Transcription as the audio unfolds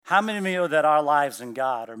How many of you know that our lives in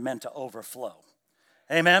God are meant to overflow?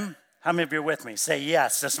 Amen? How many of you are with me? Say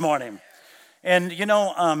yes this morning. And you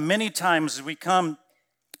know, many times we come,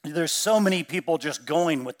 there's so many people just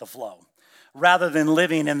going with the flow rather than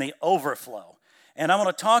living in the overflow. And I want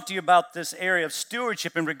to talk to you about this area of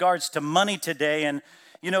stewardship in regards to money today. And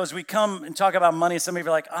you know, as we come and talk about money, some of you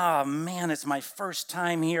are like, oh man, it's my first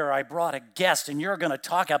time here. I brought a guest and you're going to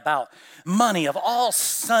talk about money of all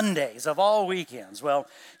Sundays, of all weekends. Well,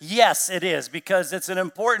 yes, it is, because it's an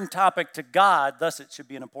important topic to God, thus it should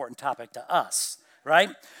be an important topic to us,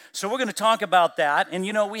 right? So we're going to talk about that. And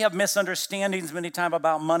you know, we have misunderstandings many times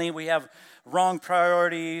about money. We have wrong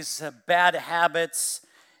priorities, bad habits.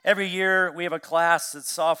 Every year we have a class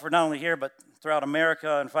that's offered not only here, but throughout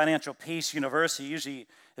America, and Financial Peace University usually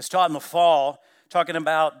is taught in the fall, talking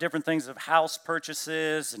about different things of house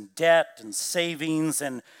purchases and debt and savings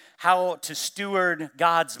and how to steward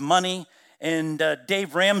God's money. And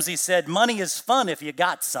Dave Ramsey said, money is fun if you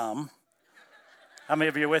got some. How many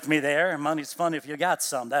of you are with me there? Money's fun if you got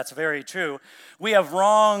some. That's very true. We have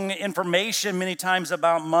wrong information many times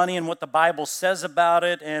about money and what the Bible says about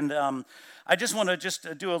it. And I just want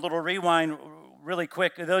to do a little rewind really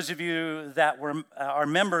quick. Those of you that were our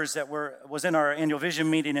members that was in our annual vision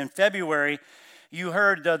meeting in February, you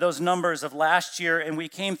heard those numbers of last year, and we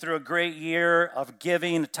came through a great year of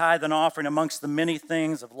giving, tithe and offering amongst the many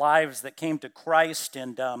things of lives that came to Christ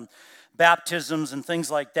and baptisms and things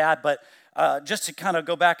like that. But just to kind of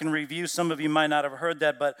go back and review, some of you might not have heard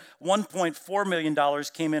that, but $1.4 million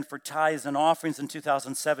came in for tithes and offerings in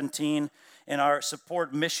 2017. And our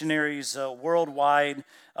support missionaries worldwide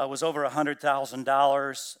was over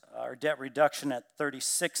 $100,000. Our debt reduction at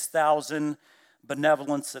 $36,000.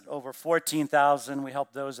 Benevolence at over $14,000. We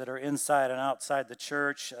help those that are inside and outside the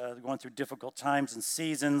church, going through difficult times and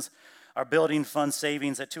seasons. Our building fund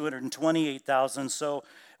savings at $228,000. So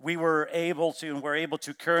we were able to, and we're able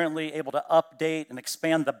to currently update and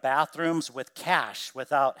expand the bathrooms with cash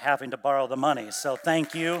without having to borrow the money. So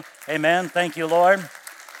thank you. Amen. Thank you, Lord.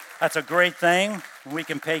 That's a great thing. We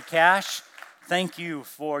can pay cash. Thank you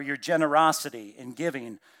for your generosity in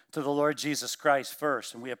giving to the Lord Jesus Christ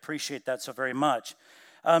first, and we appreciate that so very much.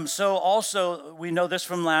 So also, we know this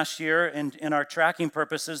from last year in our tracking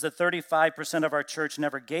purposes that 35% of our church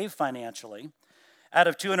never gave financially. Out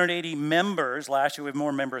of 280 members last year, we have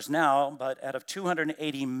more members now, but out of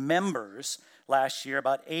 280 members last year,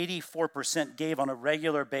 about 84% gave on a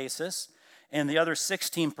regular basis, and the other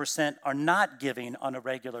 16% are not giving on a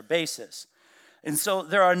regular basis. And so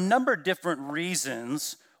there are a number of different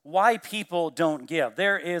reasons why people don't give.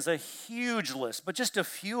 There is a huge list, but just a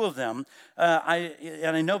few of them,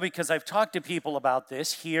 I know because I've talked to people about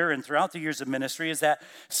this here and throughout the years of ministry, is that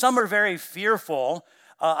some are very fearful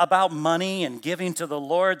about money and giving to the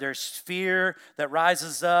Lord. There's fear that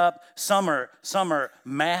rises up. Some are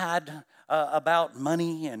mad about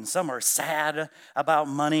money, and some are sad about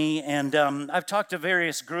money. And I've talked to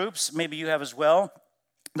various groups, maybe you have as well.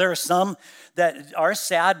 There are some that are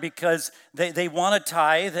sad because they want to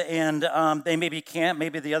tithe and they maybe can't.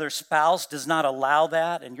 Maybe the other spouse does not allow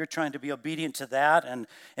that, and you're trying to be obedient to that. And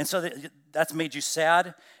so that's made you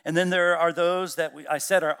sad. And then there are those that I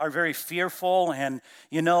said are very fearful, and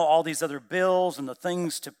you know, all these other bills and the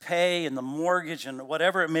things to pay and the mortgage and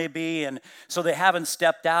whatever it may be. And so they haven't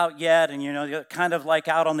stepped out yet. And you know, you're kind of like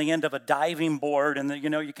out on the end of a diving board, and you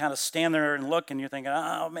know, you kind of stand there and look, and you're thinking,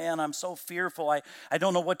 oh man, I'm so fearful. I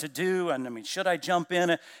don't know what to do. And I mean, should I jump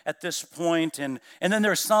in at this point? And then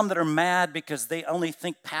there's some that are mad because they only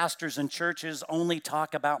think pastors and churches only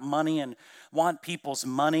talk about money and want people's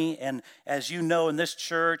money. And as you know, in this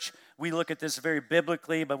church, we look at this very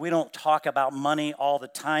biblically, but we don't talk about money all the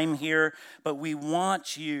time here. But we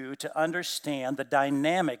want you to understand the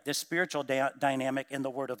dynamic, the spiritual dynamic in the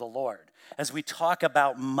word of the Lord as we talk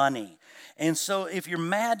about money. And so if you're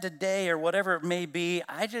mad today or whatever it may be,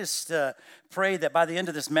 I just pray that by the end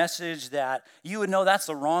of this message that you would know that's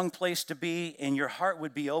the wrong place to be, and your heart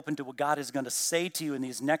would be open to what God is going to say to you in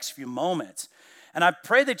these next few moments. And I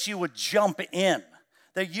pray that you would jump in,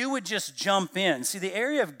 that you would just jump in. See, the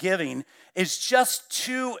area of giving is just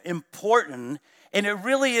too important, and it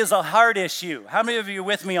really is a hard issue. How many of you are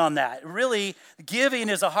with me on that? Really, giving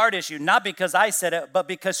is a hard issue, not because I said it, but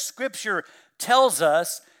because Scripture tells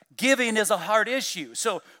us giving is a hard issue.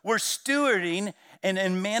 So we're stewarding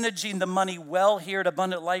and managing the money well here at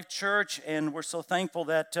Abundant Life Church, and we're so thankful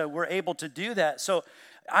that we're able to do that. So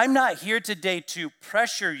I'm not here today to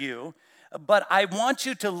pressure you, but I want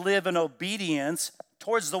you to live in obedience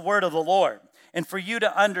towards the word of the Lord. And for you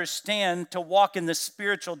to understand, to walk in the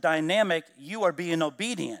spiritual dynamic, you are being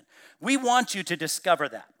obedient. We want you to discover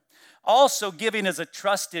that. Also, giving is a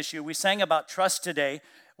trust issue. We sang about trust today.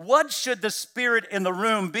 What should the spirit in the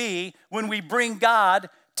room be when we bring God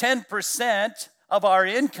 10% of our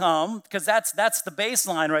income? Because that's the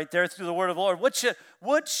baseline right there through the word of the Lord.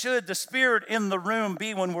 What should the spirit in the room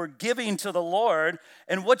be when we're giving to the Lord?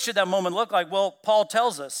 And what should that moment look like? Well, Paul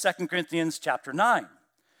tells us, 2 Corinthians chapter 9.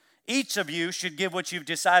 Each of you should give what you've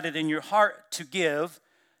decided in your heart to give,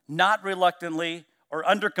 not reluctantly or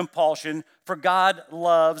under compulsion, for God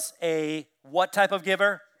loves a what type of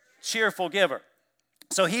giver? Cheerful giver.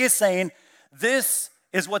 So he is saying this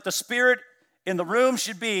is what the spirit in the room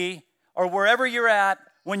should be, or wherever you're at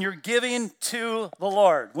when you're giving to the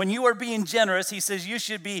Lord. When you are being generous, he says you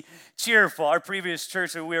should be cheerful. Our previous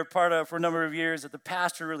church that we were part of for a number of years, that the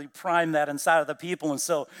pastor really primed that inside of the people. And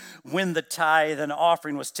so when the tithe and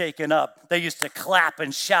offering was taken up, they used to clap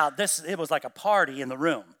and shout. It was like a party in the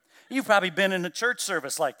room. You've probably been in a church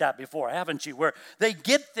service like that before, haven't you? Where they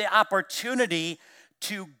get the opportunity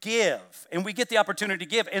to give, and we get the opportunity to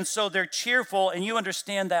give, and so they're cheerful, and you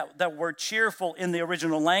understand that word cheerful in the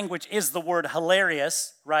original language is the word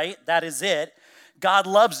hilarious, right? That is it. God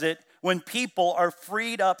loves it when people are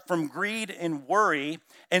freed up from greed and worry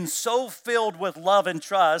and so filled with love and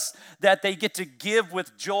trust that they get to give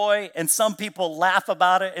with joy, and some people laugh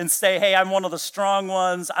about it and say, hey, I'm one of the strong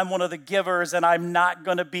ones, I'm one of the givers, and I'm not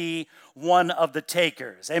going to be one of the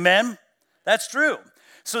takers. Amen? That's true.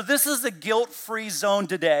 So this is the guilt-free zone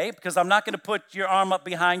today, because I'm not going to put your arm up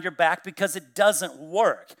behind your back because it doesn't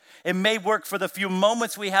work. It may work for the few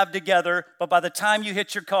moments we have together, but by the time you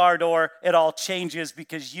hit your car door, it all changes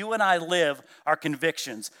because you and I live our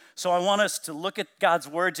convictions. So I want us to look at God's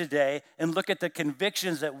word today and look at the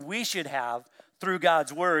convictions that we should have through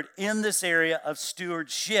God's word in this area of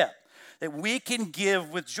stewardship, that we can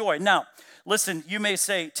give with joy. Now, listen, you may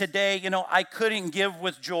say, today, I couldn't give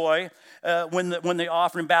with joy when the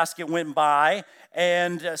offering basket went by.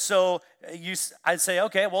 And so I'd say,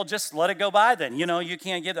 okay, well, just let it go by then. You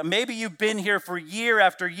can't give that. Maybe you've been here for year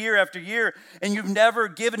after year after year, and you've never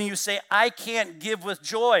given, and you say, I can't give with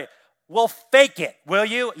joy. Well, fake it, will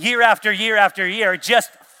you? Year after year after year,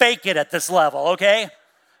 just fake it at this level, okay?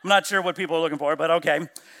 I'm not sure what people are looking for, but okay.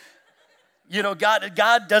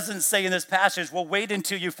 God doesn't say in this passage, well, wait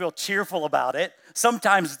until you feel cheerful about it.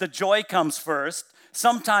 Sometimes the joy comes first.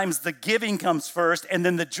 Sometimes the giving comes first, and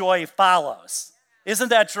then the joy follows. Isn't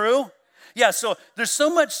that true? Yeah, so there's so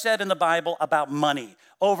much said in the Bible about money.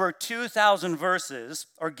 Over 2,000 verses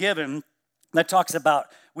are given that talks about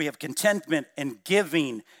we have contentment and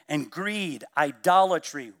giving and greed,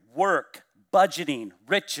 idolatry, work, budgeting,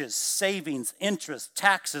 riches, savings, interest,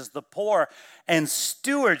 taxes, the poor, and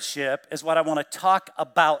stewardship is what I want to talk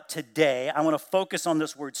about today. I want to focus on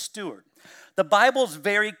this word steward. The Bible is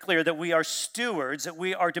very clear that we are stewards, that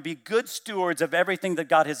we are to be good stewards of everything that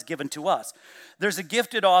God has given to us. There's a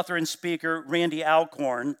gifted author and speaker, Randy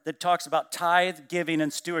Alcorn, that talks about tithe, giving,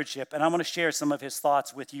 and stewardship, and I'm going to share some of his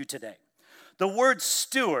thoughts with you today. The word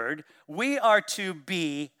steward, we are to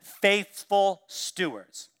be faithful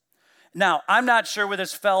stewards. Now, I'm not sure where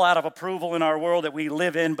this fell out of approval in our world that we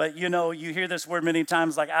live in, but you hear this word many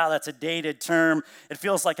times like, that's a dated term. It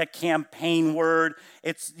feels like a campaign word.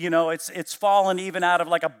 It's fallen even out of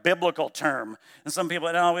like a biblical term. And some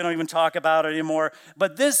people, no, we don't even talk about it anymore.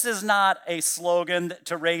 But this is not a slogan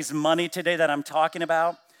to raise money today that I'm talking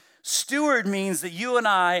about. Steward means that you and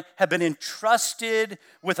I have been entrusted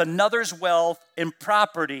with another's wealth and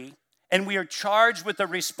property, and we are charged with the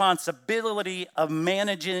responsibility of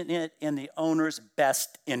managing it in the owner's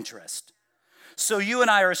best interest. So you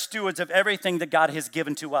and I are stewards of everything that God has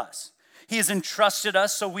given to us. He has entrusted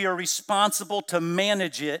us, so we are responsible to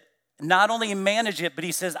manage it. Not only manage it, but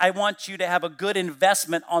he says, I want you to have a good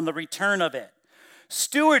investment on the return of it.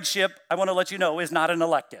 Stewardship, I want to let you know, is not an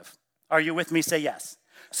elective. Are you with me? Say yes.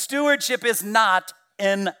 Stewardship is not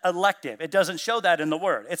an elective. It doesn't show that in the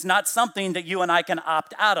word. It's not something that you and I can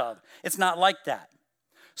opt out of. It's not like that.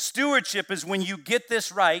 Stewardship is when you get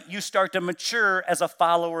this right, you start to mature as a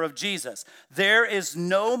follower of Jesus. There is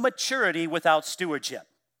no maturity without stewardship.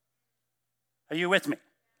 Are you with me?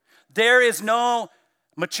 There is no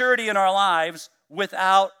maturity in our lives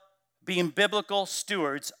without being biblical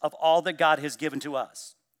stewards of all that God has given to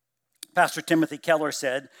us. Pastor Timothy Keller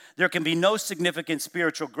said, there can be no significant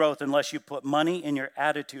spiritual growth unless you put money and your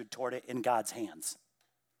attitude toward it in God's hands.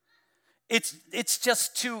 It's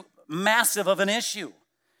just too massive of an issue.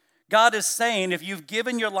 God is saying, if you've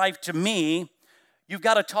given your life to me, you've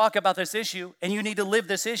got to talk about this issue and you need to live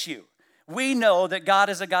this issue. We know that God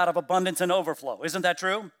is a God of abundance and overflow. Isn't that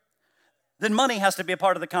true? Then money has to be a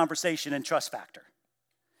part of the conversation and trust factor.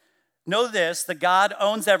 Know this, that God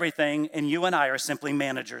owns everything, and you and I are simply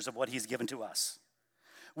managers of what he's given to us.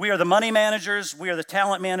 We are the money managers, we are the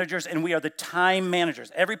talent managers, and we are the time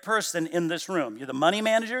managers. Every person in this room, you're the money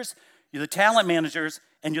managers, you're the talent managers,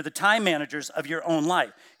 and you're the time managers of your own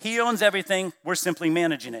life. He owns everything, we're simply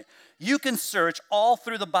managing it. You can search all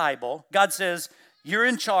through the Bible. God says, you're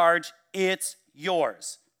in charge, it's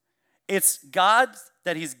yours. It's God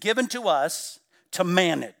that he's given to us to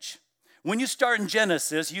manage. When you start in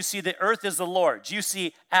Genesis, you see the earth is the Lord's. You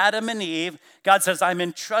see Adam and Eve. God says, I'm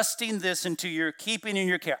entrusting this into your keeping and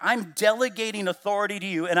your care. I'm delegating authority to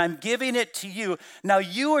you, and I'm giving it to you. Now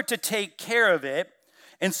you are to take care of it,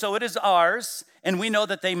 and so it is ours, and we know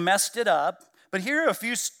that they messed it up. But here are a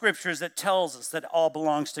few scriptures that tells us that it all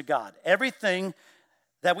belongs to God. Everything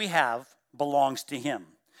that we have belongs to him.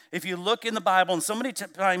 If you look in the Bible, and so many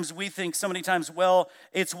times we think well,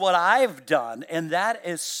 it's what I've done. And that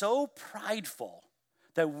is so prideful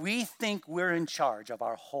that we think we're in charge of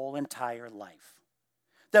our whole entire life.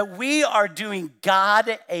 That we are doing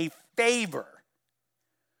God a favor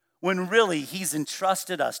when really he's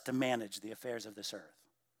entrusted us to manage the affairs of this earth.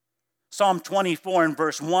 Psalm 24 and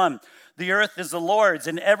verse 1, the earth is the Lord's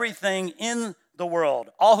and everything in the world,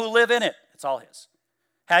 all who live in it, it's all his.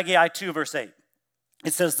 Haggai 2 verse 8.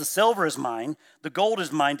 It says, the silver is mine, the gold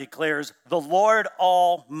is mine, declares the Lord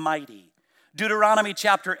Almighty. Deuteronomy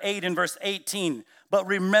chapter 8 and verse 18. But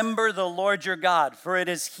remember the Lord your God, for it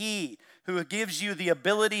is he who gives you the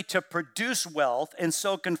ability to produce wealth and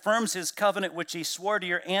so confirms his covenant which he swore to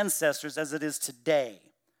your ancestors as it is today.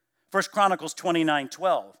 1 Chronicles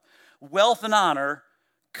 29:12. Wealth and honor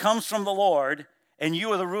comes from the Lord, and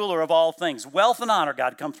you are the ruler of all things. Wealth and honor,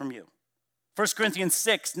 God, comes from you. 1 Corinthians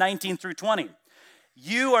 6:19 through 20.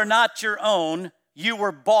 You are not your own. You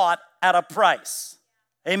were bought at a price.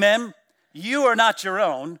 Amen? You are not your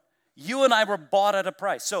own. You and I were bought at a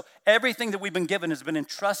price. So everything that we've been given has been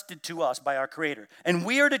entrusted to us by our Creator. And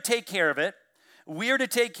we are to take care of it. We are to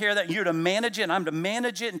take care of that. You're to manage it, and I'm to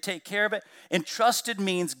manage it and take care of it. Entrusted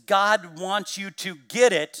means God wants you to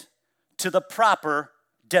get it to the proper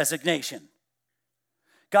designation.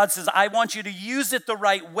 God says, I want you to use it the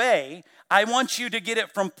right way. I want you to get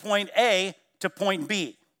it from point A to point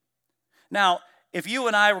B. Now, if you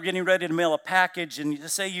and I were getting ready to mail a package and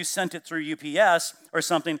say you sent it through UPS or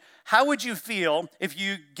something, how would you feel if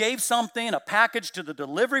you gave something, a package to the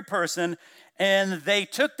delivery person, and they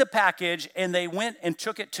took the package and they went and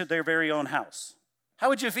took it to their very own house? How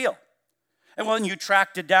would you feel? And when you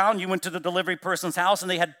tracked it down, you went to the delivery person's house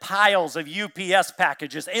and they had piles of UPS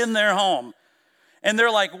packages in their home. And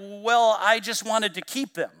they're like, well, I just wanted to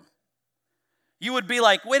keep them. You would be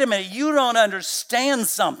like, wait a minute, you don't understand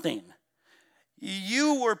something.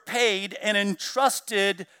 You were paid and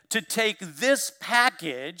entrusted to take this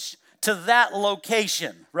package to that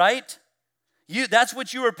location, right? That's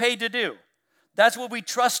what you were paid to do. That's what we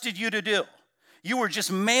trusted you to do. You were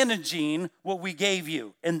just managing what we gave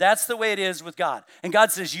you. And that's the way it is with God. And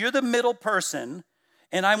God says, you're the middle person,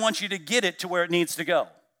 and I want you to get it to where it needs to go.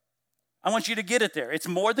 I want you to get it there. It's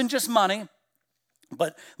more than just money.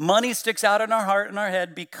 But money sticks out in our heart and our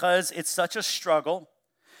head because it's such a struggle.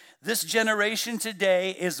 This generation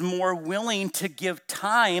today is more willing to give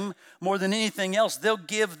time more than anything else. They'll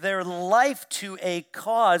give their life to a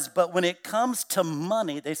cause, but when it comes to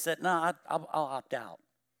money, they said, no, I'll opt out.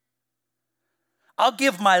 I'll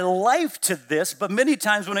give my life to this, but many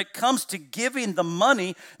times when it comes to giving the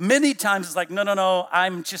money, many times it's like, no,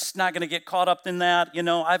 I'm just not going to get caught up in that.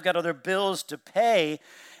 I've got other bills to pay.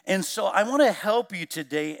 And so I want to help you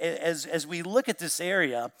today as we look at this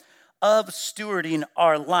area of stewarding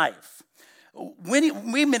our life. We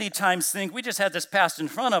many times think we just had this passed in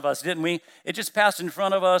front of us, didn't we? It just passed in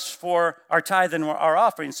front of us for our tithe and our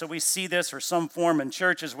offering. So we see this or some form in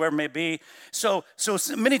churches where it may be. So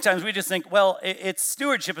many times we just think, well, it's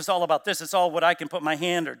stewardship is all about this. It's all what I can put my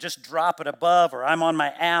hand or just drop it above, or I'm on my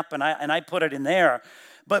app and I put it in there.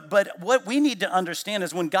 But what we need to understand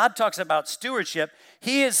is when God talks about stewardship,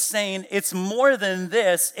 he is saying it's more than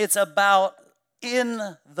this. It's about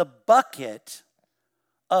in the bucket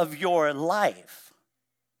of your life,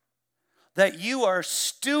 that you are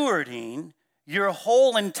stewarding your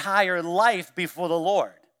whole entire life before the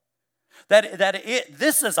Lord.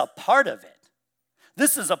 This is a part of it.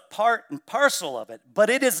 This is a part and parcel of it, but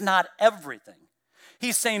it is not everything.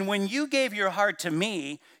 He's saying, when you gave your heart to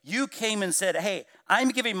me, you came and said, hey, I'm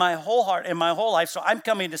giving my whole heart and my whole life, so I'm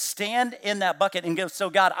coming to stand in that bucket and go, so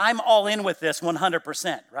God, I'm all in with this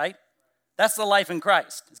 100%, right? That's the life in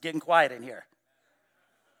Christ. It's getting quiet in here.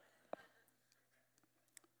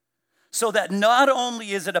 So that not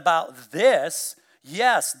only is it about this,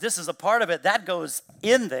 Yes, this is a part of it. That goes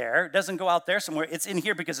in there. It doesn't go out there somewhere. It's in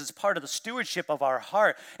here because it's part of the stewardship of our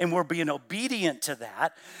heart, and we're being obedient to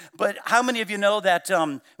that. But how many of you know that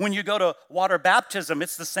when you go to water baptism,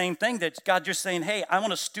 it's the same thing, that God, you're saying, hey, I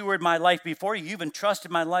want to steward my life before you. You've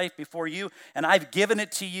entrusted my life before you, and I've given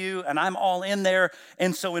it to you, and I'm all in there.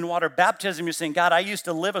 And so in water baptism, you're saying, God, I used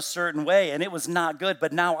to live a certain way, and it was not good,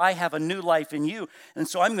 but now I have a new life in you. And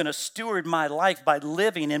so I'm going to steward my life by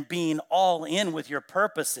living and being all in with your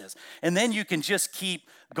purposes. And then you can just keep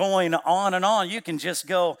going on and on. You can just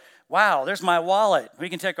go, wow, there's my wallet. We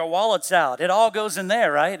can take our wallets out. It all goes in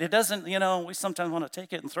there, right? It doesn't, we sometimes want to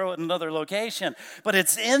take it and throw it in another location, but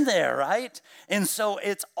it's in there, right? And so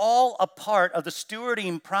it's all a part of the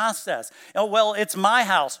stewarding process. Oh, well, it's my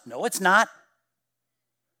house. No, it's not.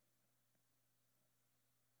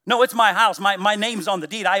 No, it's my house. My name's on the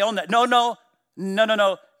deed. I own that. No.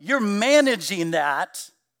 You're managing that.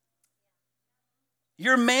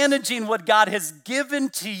 You're managing what God has given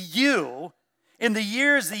to you in the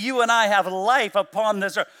years that you and I have life upon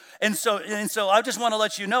this earth. And so I just want to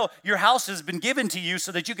let you know, your house has been given to you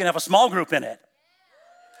so that you can have a small group in it.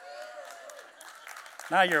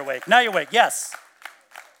 Now you're awake. Yes.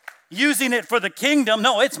 Using it for the kingdom.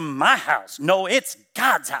 No, it's my house. No, it's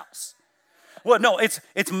God's house. Well, no, it's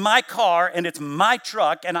my car and it's my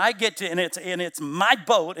truck and I get to, and it's my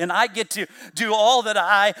boat and I get to do all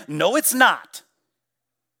that no, it's not.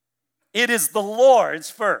 It is the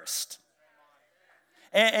Lord's first.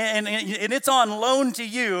 And it's on loan to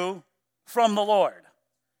you from the Lord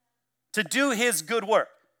to do his good work.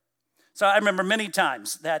 So I remember many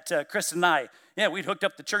times that Chris and I, we'd hooked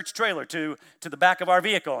up the church trailer to the back of our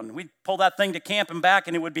vehicle, and we'd pull that thing to camp and back,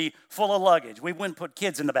 and it would be full of luggage. We wouldn't put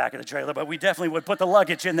kids in the back of the trailer, but we definitely would put the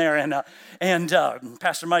luggage in there, and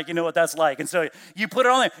Pastor Mike, you know what that's like. And so you put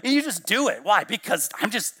it on there, and you just do it. Why? Because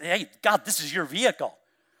hey, God, this is your vehicle.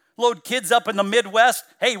 Load kids up in the Midwest.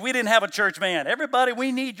 Hey, we didn't have a church van. Everybody,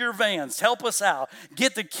 we need your vans. Help us out.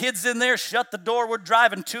 Get the kids in there. Shut the door. We're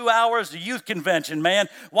driving 2 hours to youth convention, man.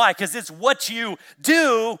 Why? Because it's what you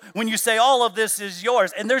do when you say all of this is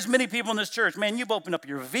yours. And there's many people in this church, man, you've opened up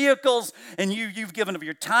your vehicles and you've given up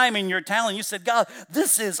your time and your talent. You said, God,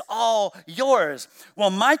 this is all yours.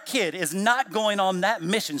 Well, my kid is not going on that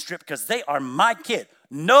mission trip because they are my kid.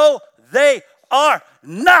 No, they are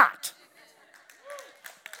not.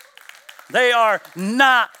 They are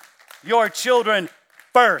not your children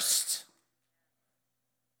first.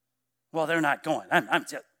 Well, they're not going.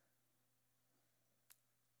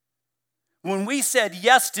 When we said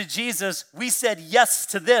yes to Jesus, we said yes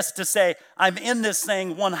to this to say, I'm in this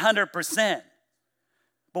thing 100%.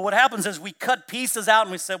 But what happens is we cut pieces out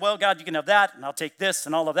and we say, well, God, you can have that, and I'll take this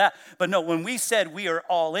and all of that. But no, when we said we are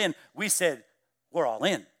all in, we said we're all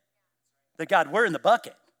in. That God, we're in the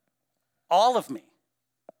bucket. All of me.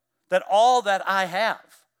 That all that I have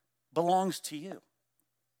belongs to you.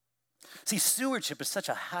 See, stewardship is such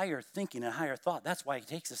a higher thinking and higher thought. That's why he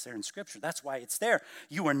takes us there in Scripture. That's why it's there.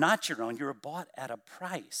 You are not your own. You were bought at a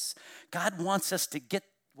price. God wants us to get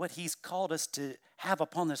what he's called us to have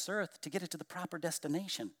upon this earth, to get it to the proper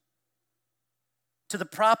destination, to the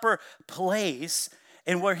proper place,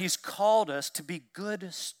 and where he's called us to be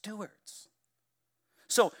good stewards.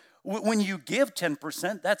 So when you give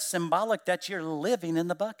 10%, that's symbolic that you're living in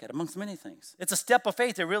the bucket, amongst many things. It's a step of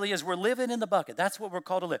faith. It really is. We're living in the bucket. That's what we're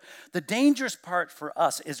called to live. The dangerous part for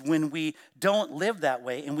us is when we don't live that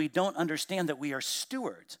way and we don't understand that we are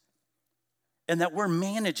stewards and that we're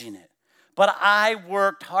managing it. But I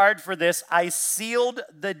worked hard for this. I sealed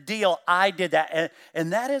the deal. I did that.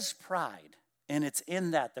 And that is pride. And it's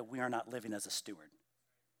in that we are not living as a steward.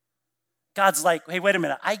 God's like, hey, wait a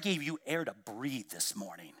minute. I gave you air to breathe this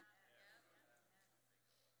morning.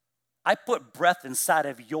 I put breath inside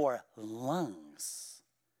of your lungs.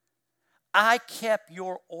 I kept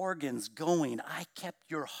your organs going. I kept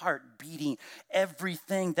your heart beating.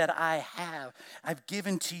 Everything that I have, I've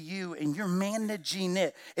given to you, and you're managing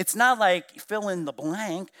it. It's not like fill in the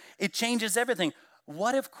blank. It changes everything.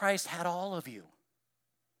 What if Christ had all of you?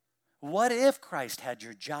 What if Christ had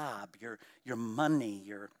your job, your money,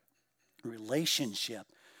 your relationship,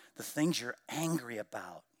 the things you're angry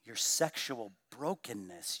about, your sexual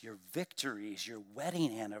brokenness, your victories, your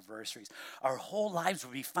wedding anniversaries? Our whole lives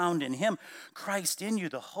will be found in him. Christ in you,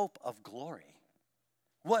 the hope of glory.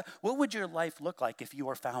 What would your life look like if you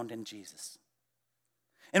were found in Jesus?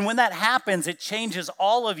 And when that happens, it changes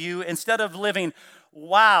all of you. Instead of living,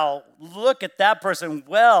 wow, look at that person.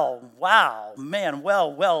 Well, wow, man,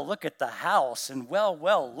 well, look at the house. And well,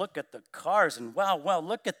 look at the cars. And wow,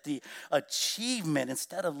 look at the achievement.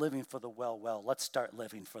 Instead of living for the well, let's start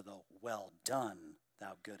living for the well done,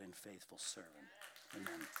 thou good and faithful servant.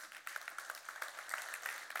 Amen.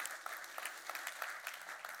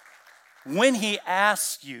 When he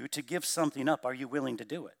asks you to give something up, are you willing to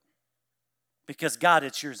do it? Because God,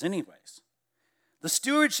 it's yours anyways. The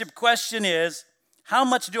stewardship question is, how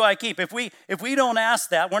much do I keep? If we don't ask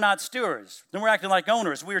that, we're not stewards. Then we're acting like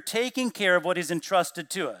owners. We're taking care of what he's entrusted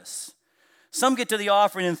to us. Some get to the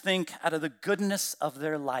offering and think, out of the goodness of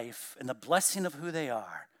their life and the blessing of who they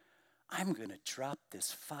are, I'm going to drop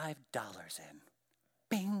this $5 in.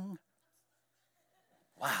 Bing.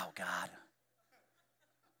 Wow, God.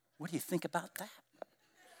 What do you think about that?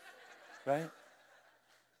 Right?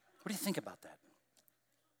 What do you think about that?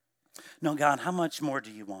 No, God, how much more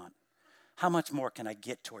do you want? How much more can I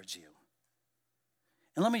get towards you?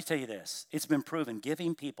 And let me tell you this. It's been proven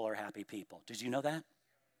giving people are happy people. Did you know that?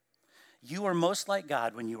 You are most like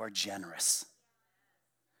God when you are generous.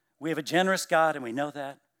 We have a generous God, and we know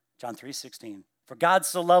that. John 3:16. For God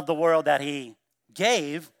so loved the world that he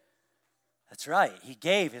gave. That's right. He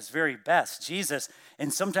gave his very best. Jesus.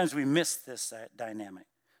 And sometimes we miss this dynamic.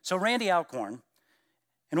 So Randy Alcorn,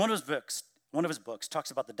 in one of his books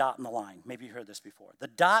talks about the dot and the line. Maybe you heard this before. The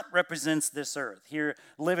dot represents this earth, here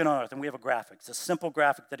living on earth, and we have a graphic. It's a simple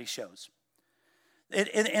graphic that he shows.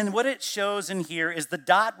 And what it shows in here is the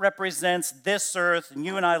dot represents this earth, and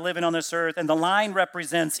you and I living on this earth, and the line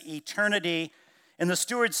represents eternity. And the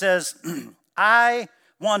steward says, I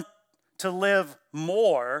want to live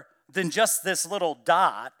more than just this little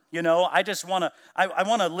dot. You know, I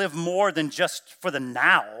want to live more than just for the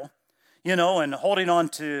now, you know, and holding on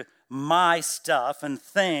to my stuff and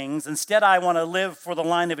things. Instead, I want to live for the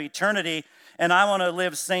line of eternity, and I want to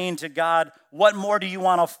live saying to God, what more do you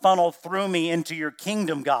want to funnel through me into your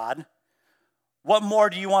kingdom, God? What more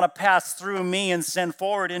do you want to pass through me and send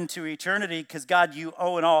forward into eternity? Because God, you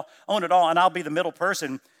own it all, and I'll be the middle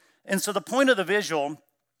person. And so the point of the visual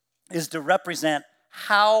is to represent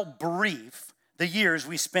how brief the years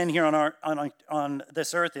we spend here on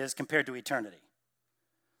this earth is compared to eternity.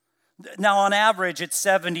 Now, on average, it's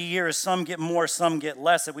 70 years. Some get more, some get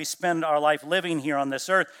less, that we spend our life living here on this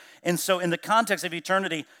earth. And so in the context of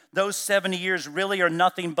eternity, those 70 years really are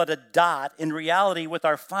nothing but a dot. In reality, with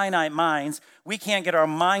our finite minds, we can't get our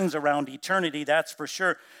minds around eternity, that's for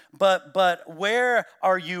sure. But where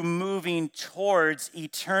are you moving towards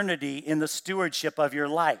eternity in the stewardship of your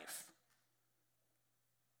life?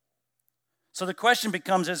 So the question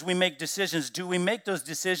becomes, as we make decisions, do we make those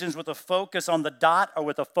decisions with a focus on the dot or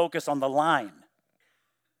with a focus on the line?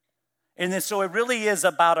 And then, so it really is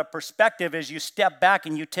about a perspective as you step back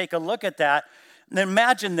and you take a look at that. And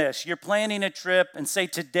imagine this. You're planning a trip, and say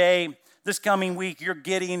today, this coming week, you're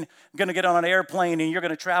going to get on an airplane and you're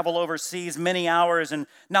going to travel overseas many hours. And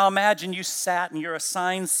now imagine you sat in your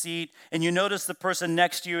assigned seat and you notice the person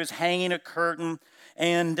next to you is hanging a curtain.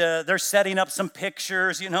 And they're setting up some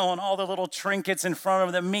pictures, you know, and all the little trinkets in front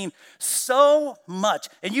of them mean so much.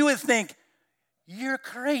 And you would think, you're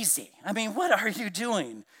crazy. I mean, what are you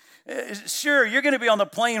doing? Sure, you're going to be on the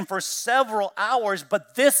plane for several hours,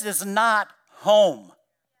 but this is not home.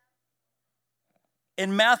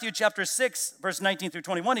 In Matthew chapter 6, verse 19 through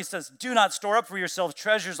 21, he says, do not store up for yourselves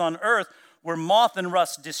treasures on earth where moth and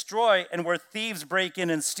rust destroy and where thieves break in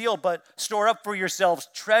and steal, but store up for yourselves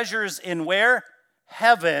treasures in where?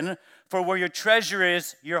 Heaven, for where your treasure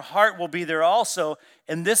is, your heart will be there also.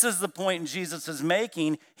 And this is the point Jesus is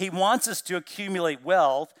making. He wants us to accumulate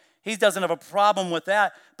wealth. He doesn't have a problem with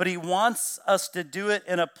that, but he wants us to do it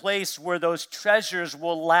in a place where those treasures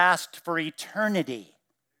will last for eternity.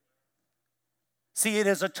 See, it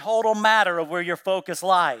is a total matter of where your focus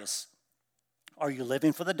lies. Are you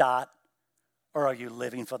living for the dot, or are you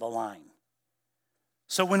living for the line?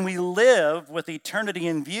 So when we live with eternity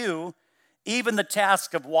in view, even the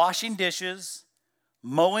task of washing dishes,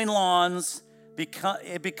 mowing lawns,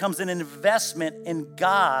 it becomes an investment in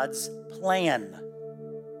God's plan.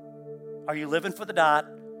 Are you living for the dot?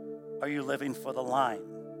 Are you living for the line?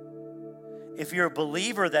 If you're a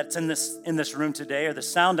believer that's in this room today, or the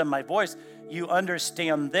sound of my voice, you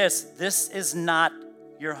understand this. This is not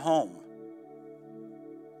your home.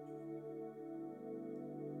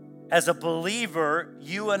 As a believer,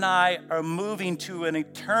 you and I are moving to an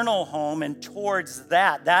eternal home, and towards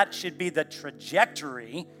that. That should be the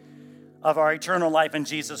trajectory of our eternal life in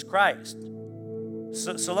Jesus Christ.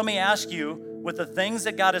 So let me ask you, with the things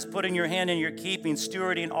that God has put in your hand and you're keeping,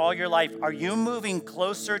 stewarding all your life, are you moving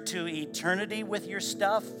closer to eternity with your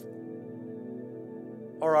stuff?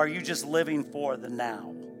 Or are you just living for the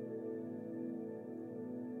now?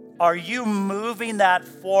 Are you moving that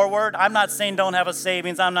forward? I'm not saying don't have a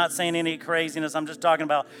savings. I'm not saying any craziness. I'm just talking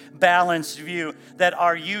about balanced view. That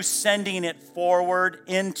are you sending it forward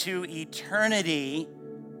into eternity?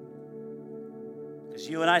 Because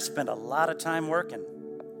you and I spend a lot of time working.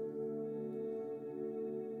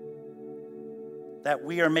 That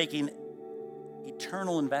we are making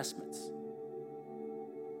eternal investments.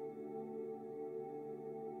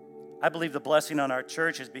 I believe the blessing on our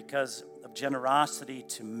church is because of generosity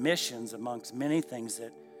to missions, amongst many things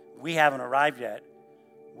that we haven't arrived yet.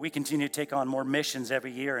 We continue to take on more missions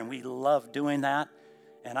every year, and we love doing that.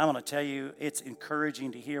 And I want to tell you, it's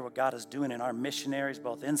encouraging to hear what God is doing in our missionaries,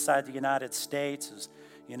 both inside the United States. As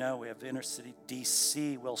you know, we have InterCity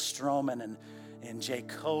DC, Will Stroman, and Jay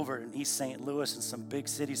Covert in East St. Louis, and some big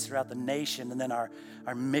cities throughout the nation. And then our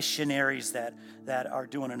missionaries that are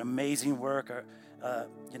doing an amazing work,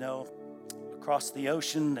 across the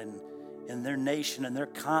ocean and in their nation and their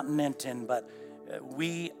continent. But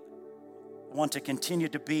we want to continue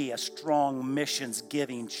to be a strong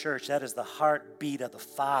missions-giving church. That is the heartbeat of the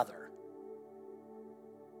Father.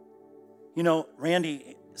 You know,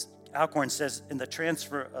 Randy Alcorn says in the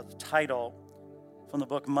transfer of title from the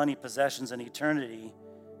book Money, Possessions, and Eternity,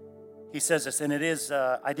 he says this, and it is,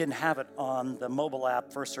 I didn't have it on the mobile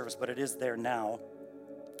app First Service, but it is there now.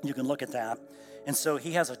 You can look at that. And so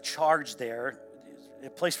he has a charge there, a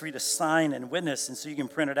place for you to sign and witness, and so you can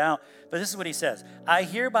print it out. But this is what he says. I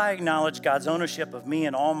hereby acknowledge God's ownership of me,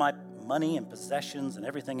 and all my money and possessions and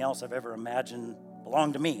everything else I've ever imagined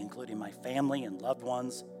belong to me, including my family and loved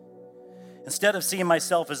ones. Instead of seeing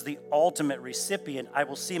myself as the ultimate recipient, I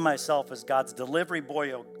will see myself as God's delivery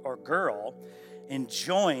boy or girl,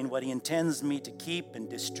 enjoying what he intends me to keep and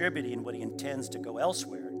distributing what he intends to go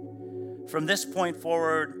elsewhere. From this point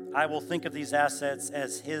forward, I will think of these assets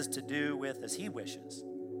as his to do with as he wishes.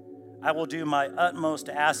 I will do my utmost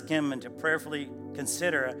to ask him and to prayerfully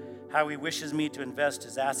consider how he wishes me to invest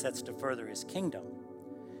his assets to further his kingdom.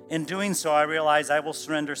 In doing so, I realize I will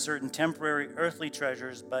surrender certain temporary earthly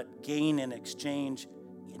treasures, but gain in exchange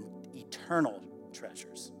in eternal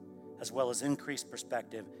treasures, as well as increased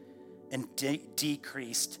perspective and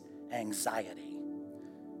decreased anxiety.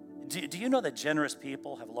 Do you know that generous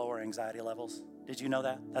people have lower anxiety levels? Did you know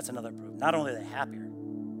that? That's another proof. Not only are they happier,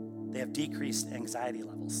 they have decreased anxiety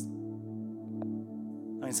levels.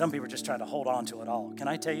 I mean, some people are just trying to hold on to it all. Can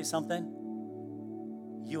I tell you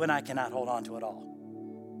something? You and I cannot hold on to it all.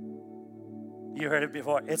 You heard it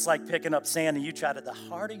before. It's like picking up sand, and the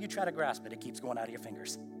harder you try to grasp it, it keeps going out of your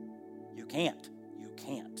fingers. You can't. You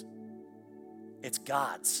can't. It's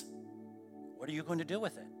God's. What are you going to do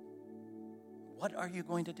with it? What are you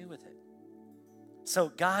going to do with it?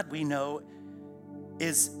 So God, we know,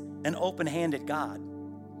 is an open-handed God.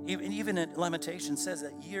 Even in Lamentations says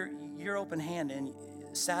that your open hand and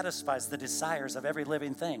satisfies the desires of every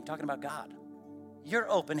living thing. Talking about God.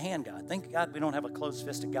 You're open hand, God. Thank God we don't have a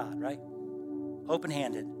closed-fisted God, right?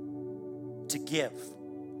 Open-handed to give.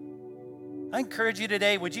 I encourage you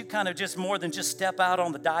today, would you kind of just more than just step out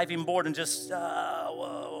on the diving board and just,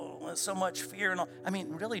 whoa, so much fear and all. I mean,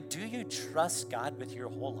 really, do you trust God with your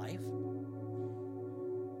whole life?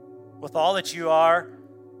 With all that you are,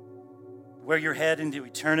 where you're headed into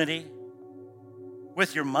eternity,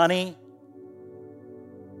 with your money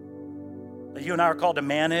that you and I are called to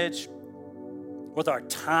manage, with our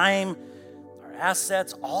time, our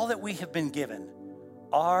assets, all that we have been given,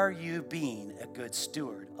 are you being a good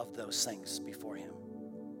steward of those things before him?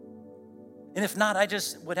 And if not, I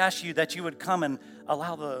just would ask you that you would come and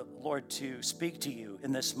allow the Lord to speak to you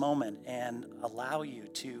in this moment and allow you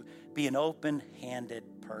to be an open-handed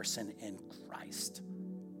person in Christ.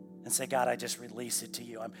 And say, God, I just release it to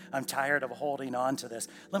you. I'm tired of holding on to this.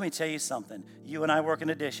 Let me tell you something. You and I work in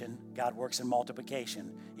addition. God works in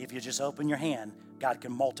multiplication. If you just open your hand, God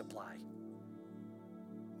can multiply.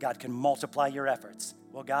 God can multiply your efforts.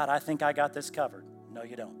 Well, God, I think I got this covered. No,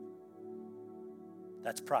 you don't.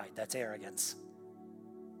 That's pride. That's arrogance.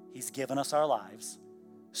 He's given us our lives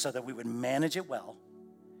so that we would manage it well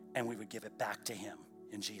and we would give it back to him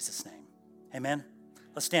in Jesus' name. Amen.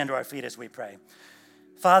 Let's stand to our feet as we pray.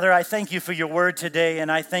 Father, I thank you for your word today,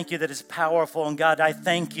 and I thank you that it's powerful. And God, I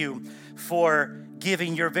thank you for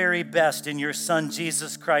giving your very best in your Son,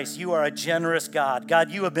 Jesus Christ. You are a generous God.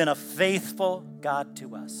 God, you have been a faithful God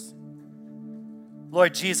to us.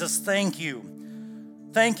 Lord Jesus, thank you.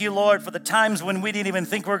 Thank you, Lord, for the times when we didn't even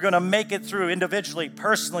think we were going to make it through individually,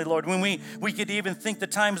 personally, Lord. When we could even think the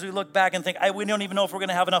times we look back and think, we don't even know if we're going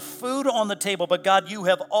to have enough food on the table. But God, you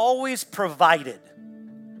have always provided.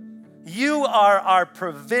 You are our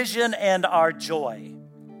provision and our joy.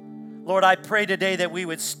 Lord, I pray today that we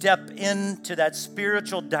would step into that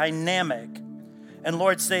spiritual dynamic and,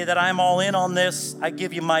 Lord, say that I'm all in on this. I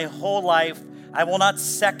give you my whole life. I will not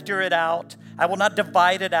sector it out. I will not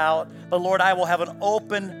divide it out. But, Lord, I will have an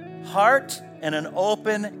open heart and an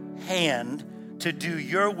open hand to do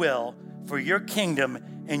your will for your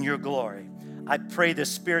kingdom and your glory. I pray the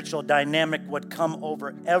spiritual dynamic would come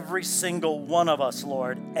over every single one of us,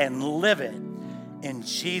 Lord, and live it. In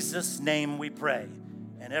Jesus' name we pray.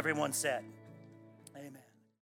 And everyone said,